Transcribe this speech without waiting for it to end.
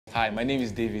Hi, my name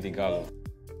is David Ighalo.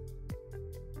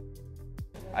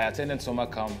 I attended summer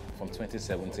camp from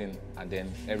 2017 and then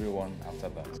everyone after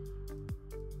that.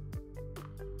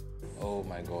 Oh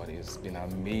my God, it's been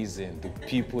amazing. The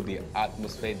people, the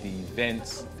atmosphere, the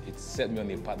events, it set me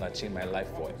on a path that changed my life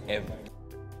forever.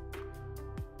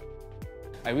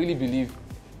 I really believe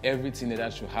every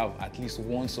teenager should have at least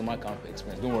one summer camp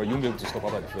experience. Don't worry, you won't be able to stop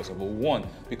after the first one, but one,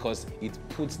 because it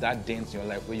puts that dent in your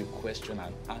life where you question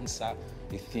and answer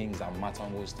the things that matter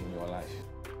most in your life.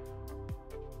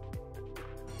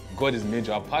 God is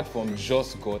major. Apart from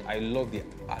just God, I love the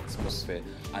atmosphere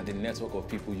and the network of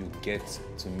people you get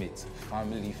to meet.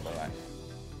 Family for life.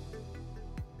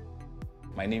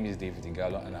 My name is David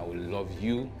Ighalo, and I would love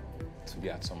you to be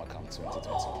at Summer Camp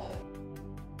 2020.